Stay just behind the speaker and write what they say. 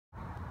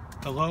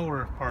the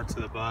lower parts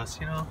of the bus.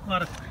 You know, a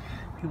lot of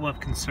people have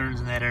concerns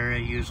in that area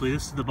usually.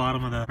 This is the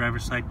bottom of the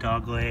driver's side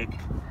dog leg.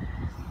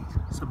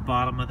 It's the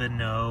bottom of the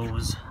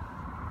nose.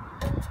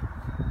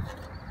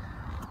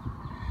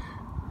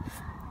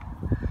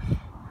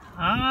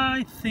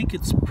 I think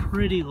it's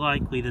pretty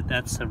likely that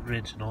that's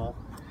original.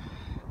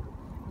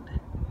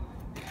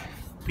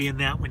 Being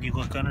that when you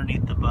look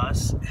underneath the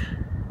bus,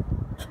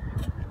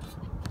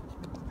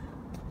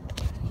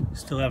 you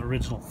still have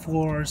original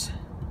floors,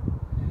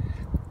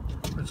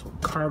 original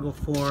cargo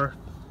floor,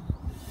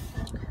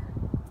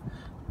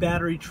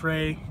 battery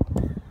tray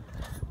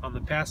on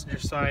the passenger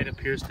side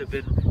appears to have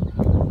been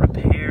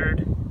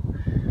repaired.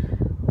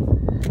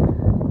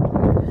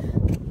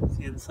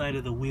 The inside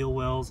of the wheel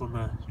wells on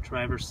the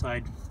driver's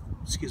side,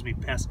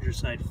 passenger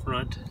side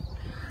front,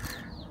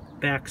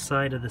 back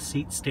side of the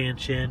seat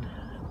stanchion,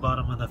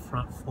 bottom of the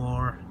front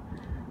floor.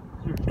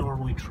 They're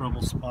normally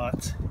trouble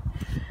spots.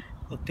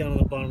 Look down on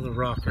the bottom of the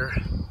rocker.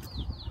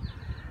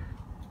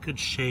 Good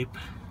shape.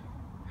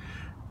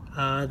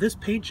 This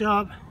paint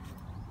job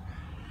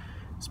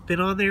has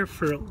been on there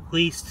for at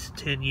least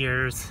 10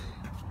 years.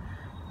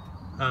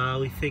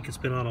 We think it's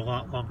been on a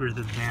lot longer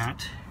than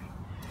that.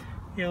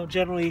 You know,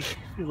 generally, if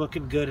you're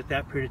looking good at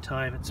that period of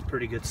time, it's a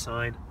pretty good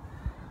sign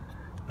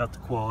about the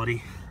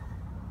quality.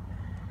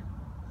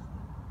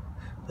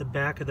 The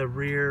back of the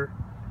rear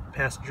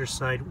passenger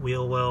side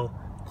wheel well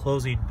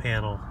closing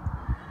panel.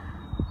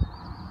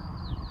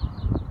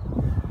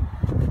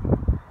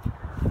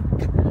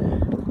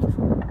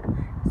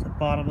 It's the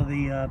bottom of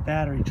the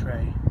battery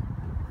tray.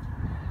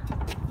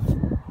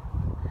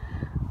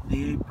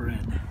 The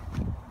apron.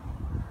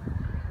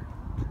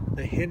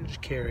 The hinge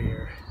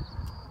carrier.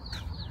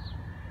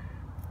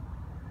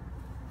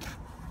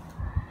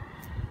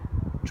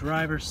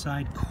 Driver's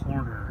side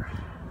corner.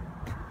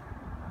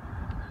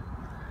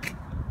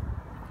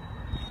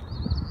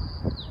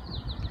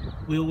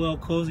 Wheel well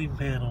closing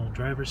panel,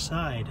 driver's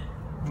side,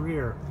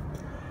 rear,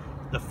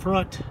 the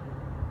front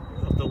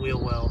of the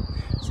wheel well.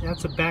 See,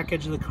 that's the back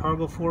edge of the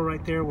cargo floor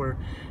right there where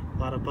a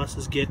lot of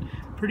buses get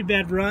pretty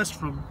bad rust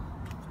from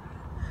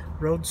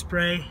road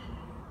spray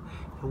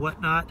and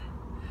whatnot.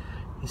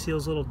 You see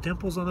those little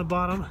dimples on the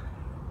bottom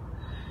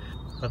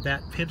of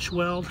that pinch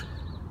weld?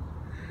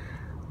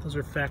 Those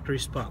are factory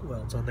spot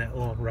welds on that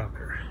long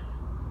rocker.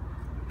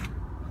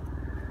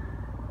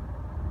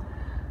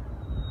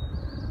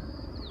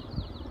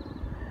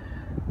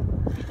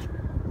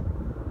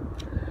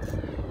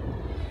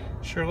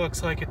 Sure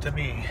looks like it to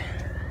me.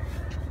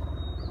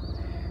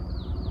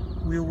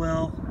 Wheel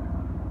well,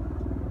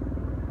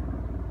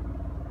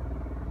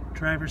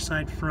 driver's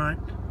side front.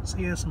 So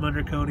yeah, some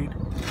undercoating.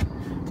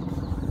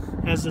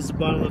 As does the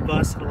bottom of the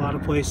bus in a lot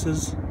of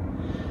places.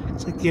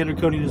 It's like the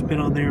undercoating has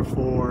been on there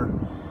for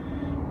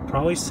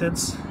probably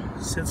since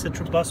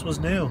the bus was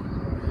new.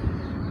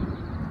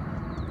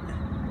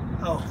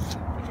 Oh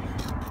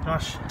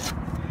gosh,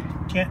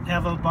 can't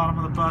have a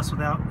bottom of the bus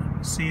without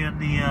seeing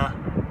the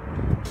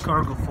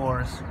cargo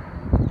floors.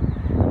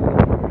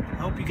 I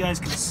hope you guys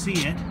can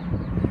see it.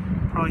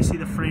 Probably see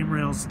the frame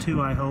rails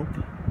too, I hope.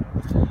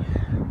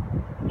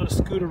 I'm going to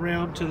scoot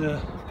around to the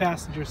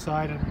passenger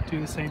side and do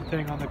the same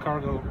thing on the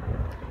cargo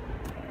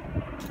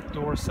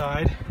door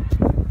side.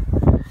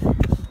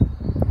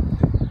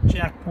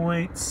 Jack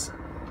points,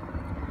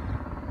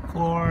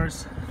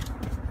 floors,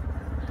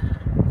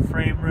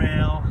 frame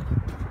rail,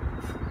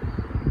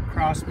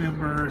 cross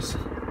members,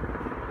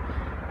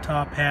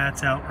 top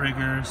hats,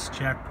 outriggers,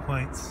 jack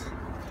points.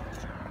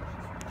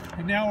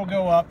 And now we'll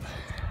go up,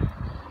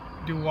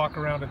 do a walk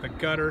around at the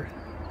gutter.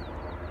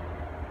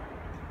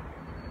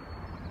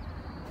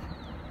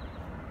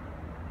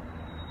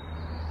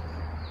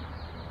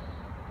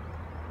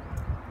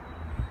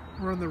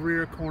 We're on the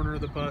rear corner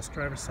of the bus,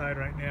 driver's side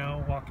right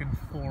now, walking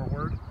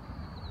forward.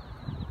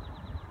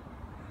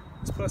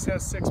 This bus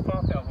has 6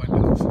 pop-out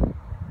windows.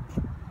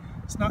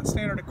 It's not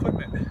standard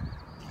equipment.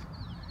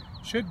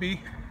 Should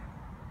be,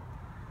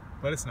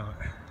 but it's not.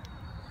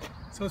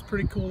 So it's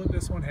pretty cool that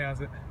this one has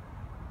it.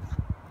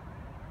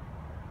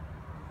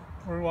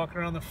 We're walking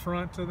around the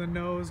front of the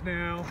nose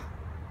now.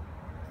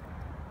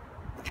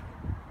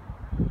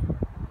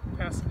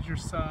 Passenger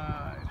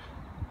side.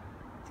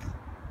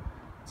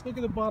 Let's look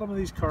at the bottom of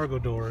these cargo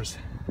doors.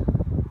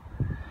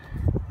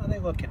 How are they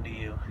looking to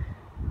you?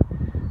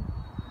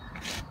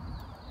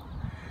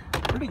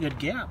 Pretty good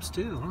gaps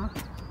too, huh?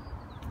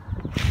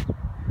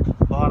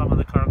 Bottom of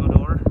the cargo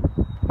door.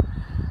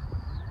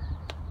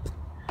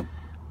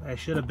 I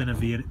should have been a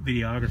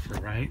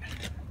videographer, right?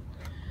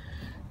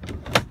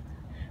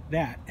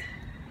 That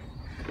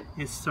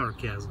is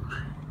sarcasm.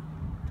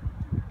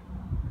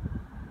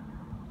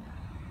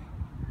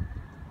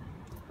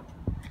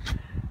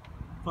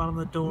 Bottom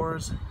of the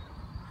doors.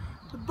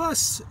 The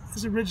bus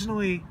is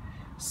originally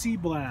sea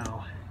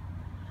blau.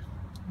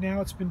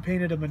 Now it's been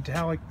painted a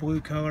metallic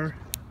blue color.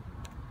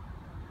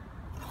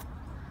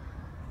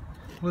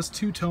 It was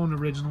two-tone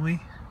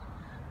originally,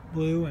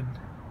 blue, and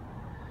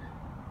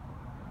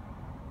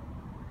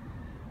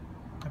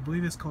I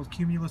believe it's called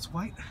Cumulus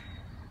White.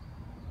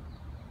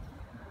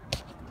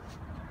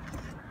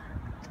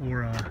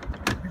 or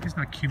maybe it's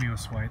not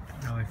cumulus white.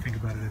 Now that I think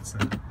about it, it's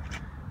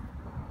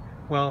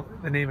well,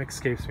 the name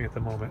escapes me at the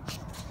moment.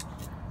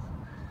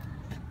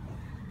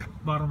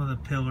 Bottom of the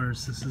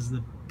pillars, this is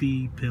the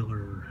B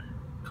pillar,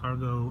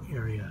 cargo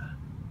area.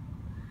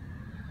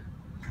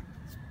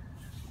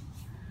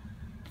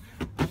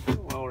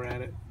 While we're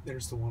at it,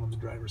 there's the one on the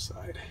driver's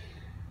side.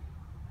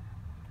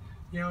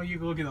 You know, you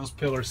look at those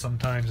pillars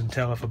sometimes and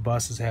tell if a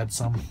bus has had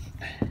some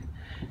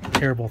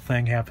terrible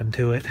thing happen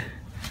to it.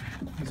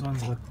 These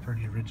ones look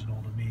pretty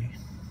original to me.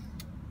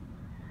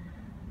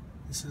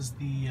 This is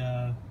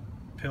the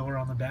pillar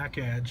on the back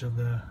edge of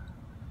the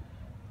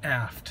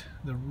aft,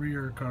 the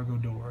rear cargo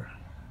door.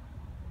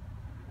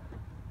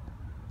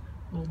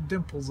 Little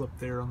dimples up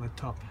there on the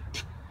top.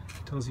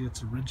 Tells you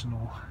it's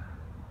original.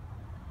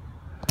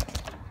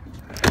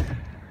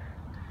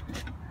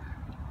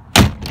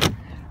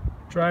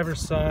 Driver's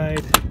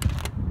side,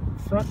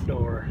 front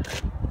door.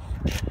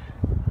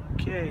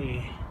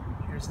 Okay,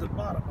 here's the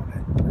bottom of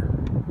it.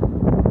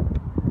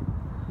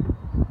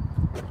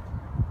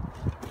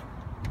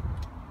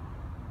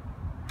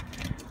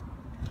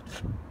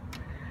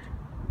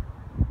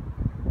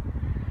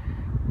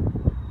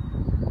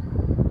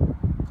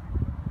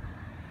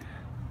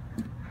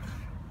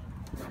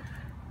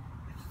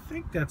 I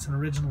think that's an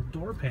original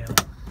door panel.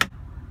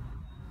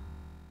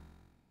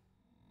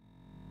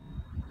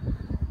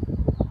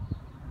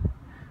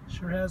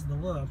 Sure has the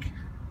look.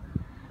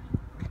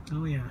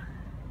 Oh yeah,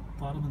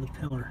 bottom of the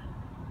pillar.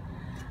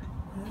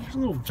 There's a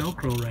little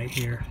Velcro right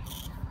here.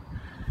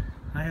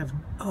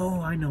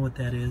 Oh, I know what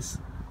that is.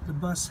 The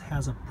bus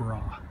has a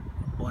bra,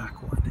 a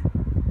black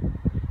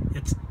one.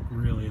 It's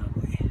really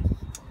ugly.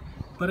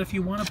 But if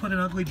you want to put an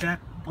ugly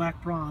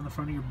black bra on the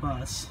front of your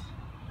bus,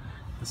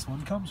 this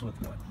one comes with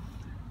one.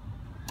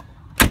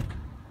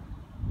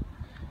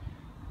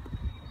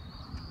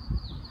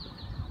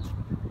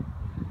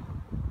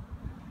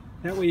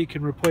 That way you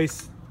can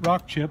replace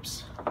rock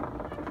chips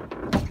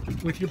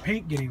with your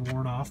paint getting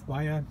worn off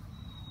by a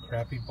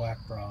crappy black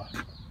bra.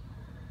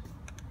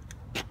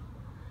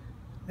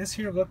 This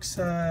here looks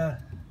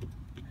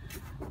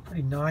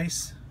pretty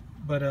nice,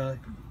 but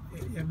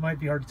it might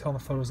be hard to tell in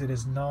the photos. It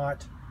is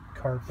not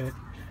carpet.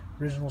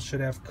 Original should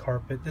have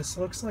carpet. This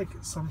looks like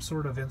some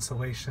sort of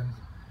insulation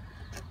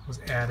was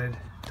added,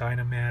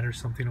 Dynamat or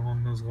something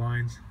along those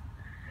lines.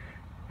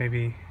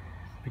 Maybe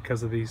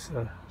because of these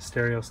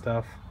stereo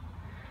stuff.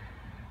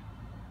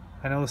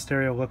 I know the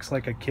stereo looks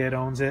like a kid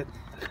owns it,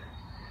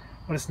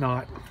 but it's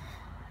not.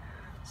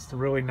 It's a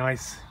really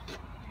nice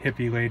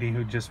hippie lady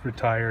who just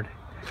retired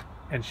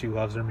and she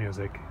loves her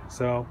music.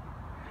 So,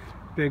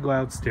 big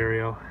loud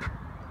stereo.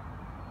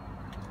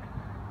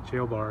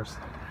 Jail bars.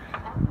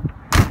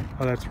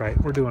 Oh, that's right,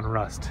 we're doing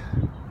rust.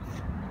 Well,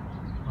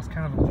 it's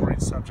kind of a boring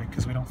subject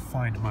because we don't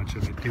find much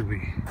of it, do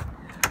we?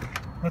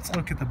 Let's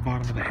look at the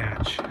bottom of the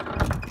hatch.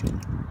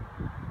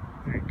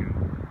 There you go.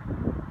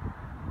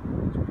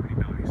 It's pretty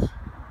nice.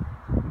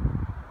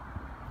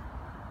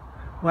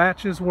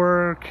 Latches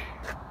work.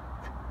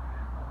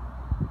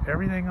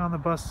 Everything on the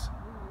bus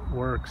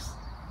works.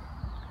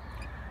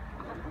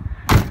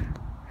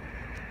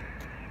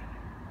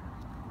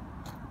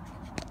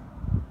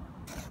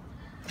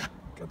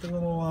 Got the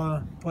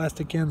little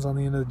plastic ends on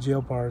the end of the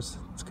jail bars.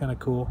 It's kind of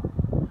cool.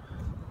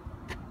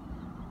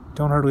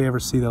 Don't hardly ever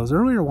see those.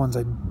 Earlier ones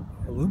are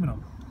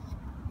aluminum.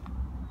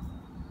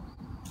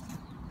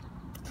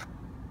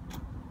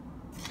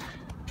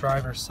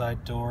 Driver's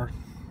side door,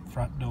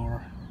 front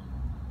door.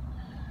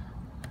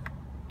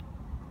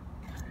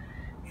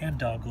 And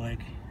dog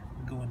leg.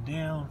 Going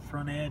down,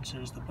 front edge,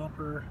 there's the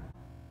bumper.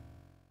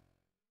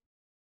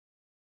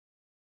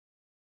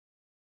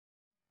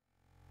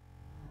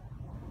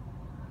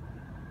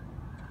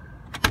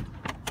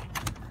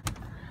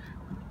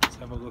 Let's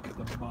have a look at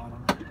the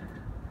bottom.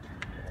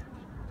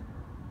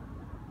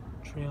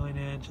 Trailing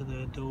edge of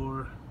the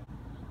door.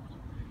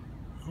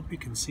 Hope you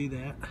can see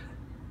that.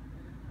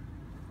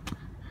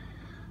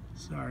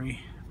 Sorry,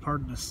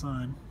 pardon the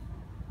sun.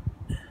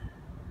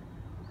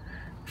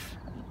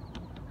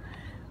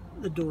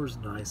 The door's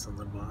nice on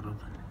the bottom.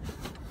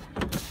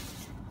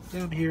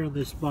 Down here on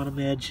this bottom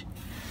edge,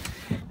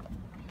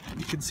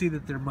 you can see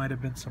that there might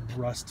have been some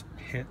rust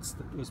pits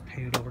that was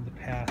painted over in the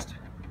past,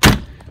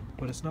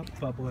 but it's not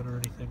bubbling or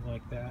anything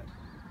like that.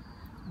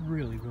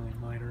 Really, really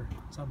minor.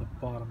 It's on the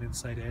bottom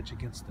inside edge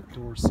against the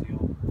door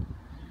seal.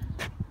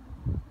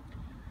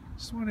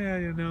 Just want to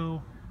have you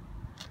know,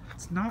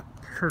 it's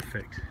not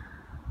perfect,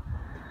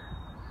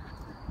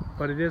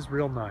 but it is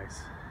real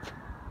nice.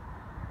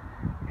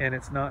 And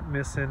it's not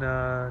missing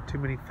too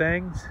many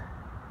things.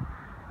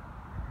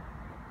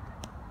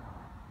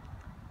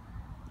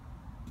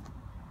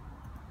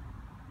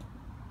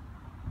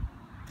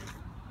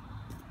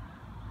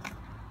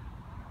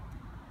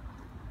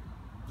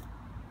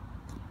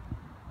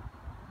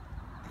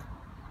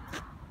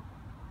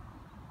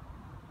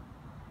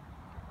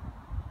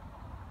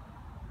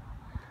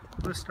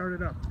 Let's start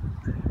it up.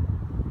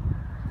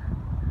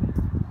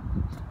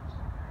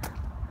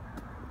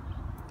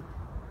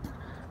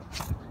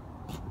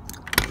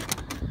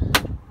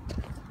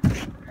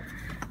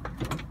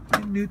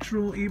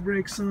 neutral,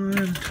 e-brakes on,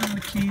 turn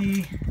the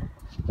key,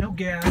 no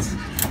gas,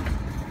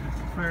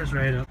 fires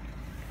right up.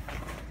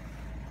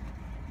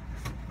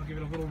 I'll give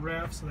it a little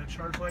rev so that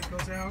charge light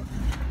goes out.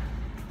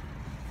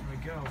 There we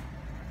go.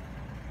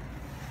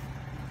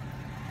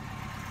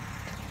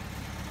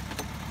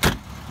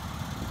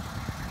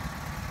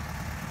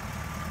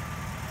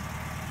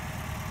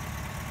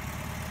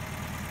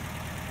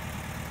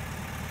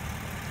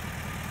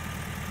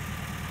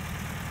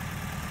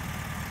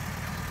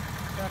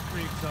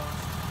 Factory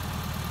exhaust.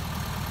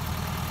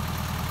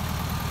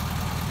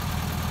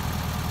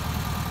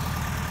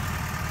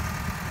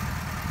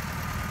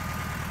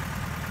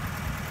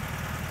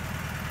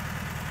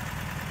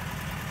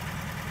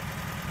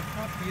 I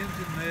popped the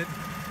engine lid,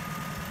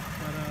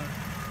 but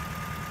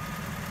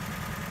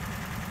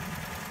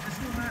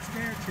just in the last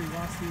day or two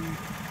lost the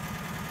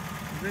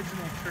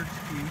original church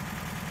key.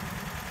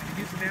 I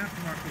used an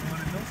aftermarket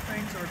one, and those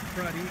things are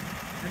cruddy,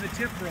 and the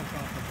tip broke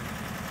off of it.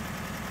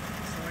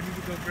 So I need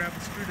to go grab a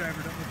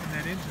screwdriver to open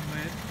that engine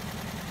lid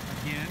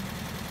again.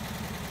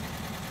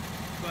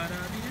 But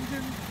the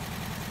engine,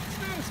 it's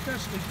not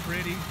especially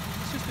pretty.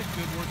 It's just a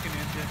good working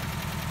engine.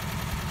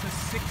 It's a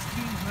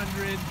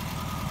 1600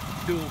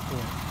 dual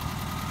port.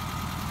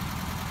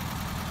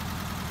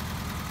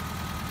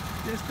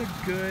 Just a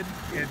good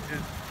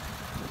engine.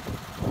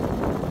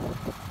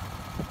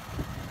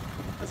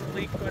 Doesn't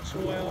leak much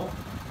oil.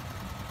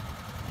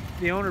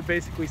 The owner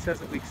basically says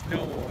it leaks no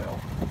oil.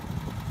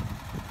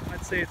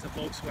 I'd say it's a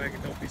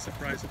Volkswagen. Don't be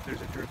surprised if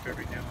there's a drip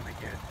every now and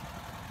again.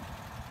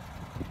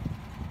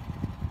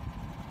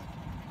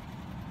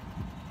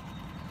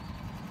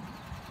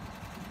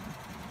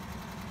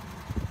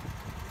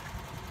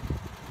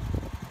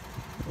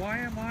 Why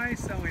am I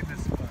selling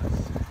this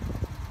bus?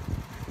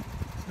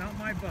 It's not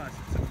my bus,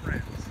 it's a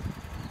friend's.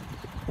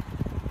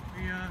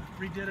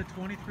 We redid a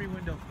 23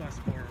 window bus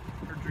for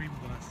her dream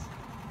bus.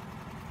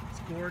 It's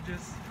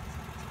gorgeous,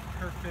 it's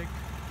perfect,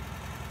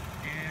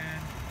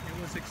 and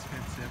it was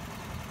expensive.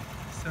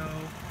 So,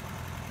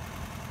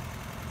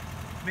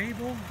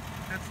 Mabel,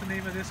 that's the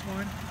name of this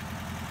one,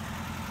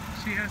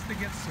 she has to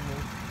get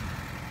sold.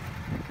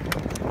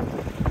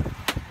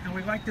 And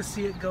we like to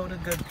see it go to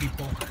good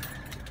people.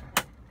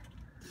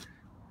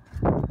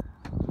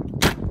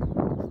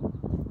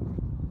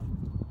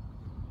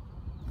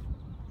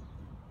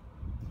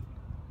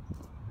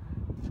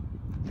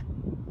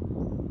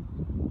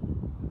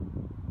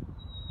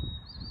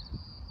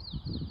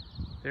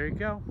 There you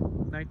go,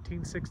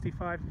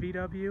 1965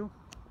 VW,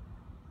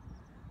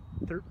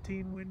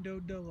 13 window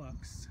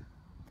deluxe.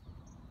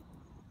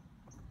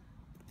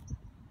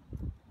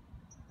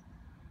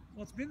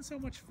 Well, it's been so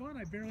much fun,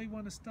 I barely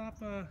want to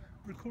stop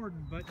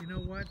recording, but you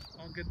know what?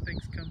 All good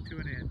things come to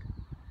an end.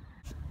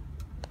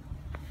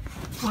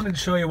 I wanted to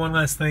show you one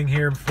last thing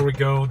here before we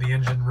go. The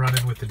engine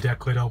running with the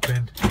deck lid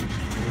open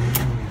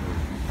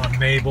on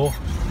Mabel,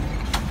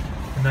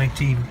 the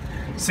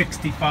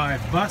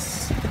 1965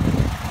 bus.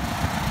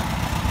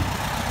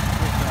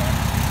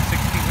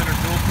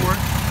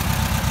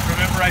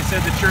 Remember I said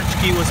the church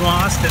key was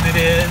lost, and it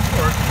is,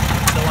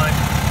 so I'm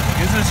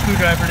using a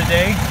screwdriver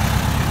today.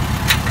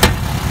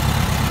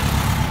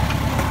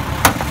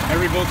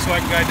 Every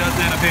Volkswagen guy does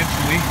that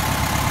eventually.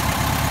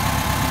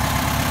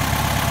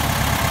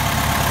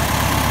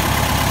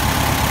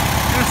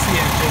 That's the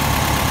engine.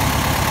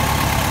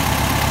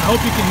 I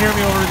hope you can hear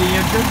me over the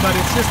engine, but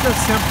it's just a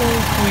simple,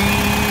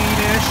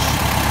 cleanish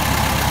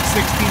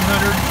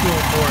 1600 dual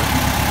port.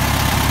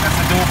 That's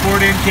the dual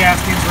port end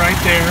castings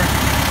right there.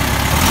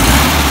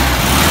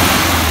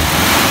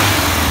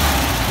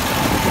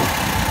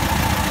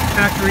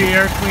 Factory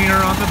air cleaner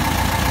on the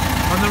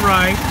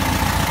right,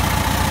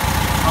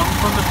 hung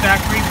from the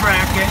factory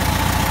bracket.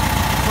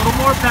 A little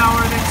more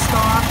power than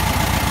stock.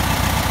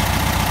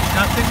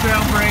 Nothing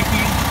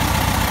groundbreaking.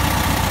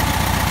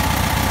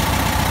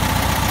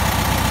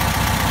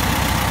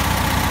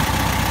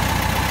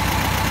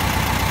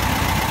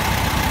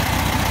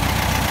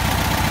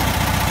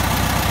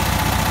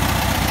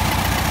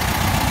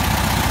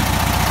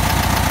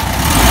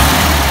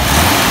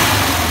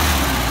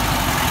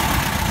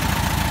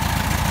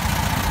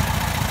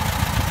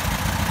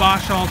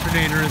 Bosch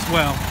alternator as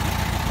well.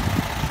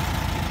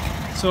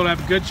 So it'll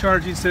have a good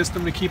charging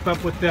system to keep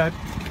up with that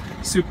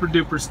super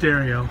duper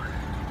stereo.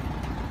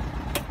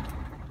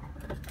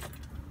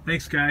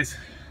 Thanks guys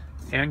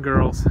and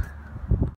girls.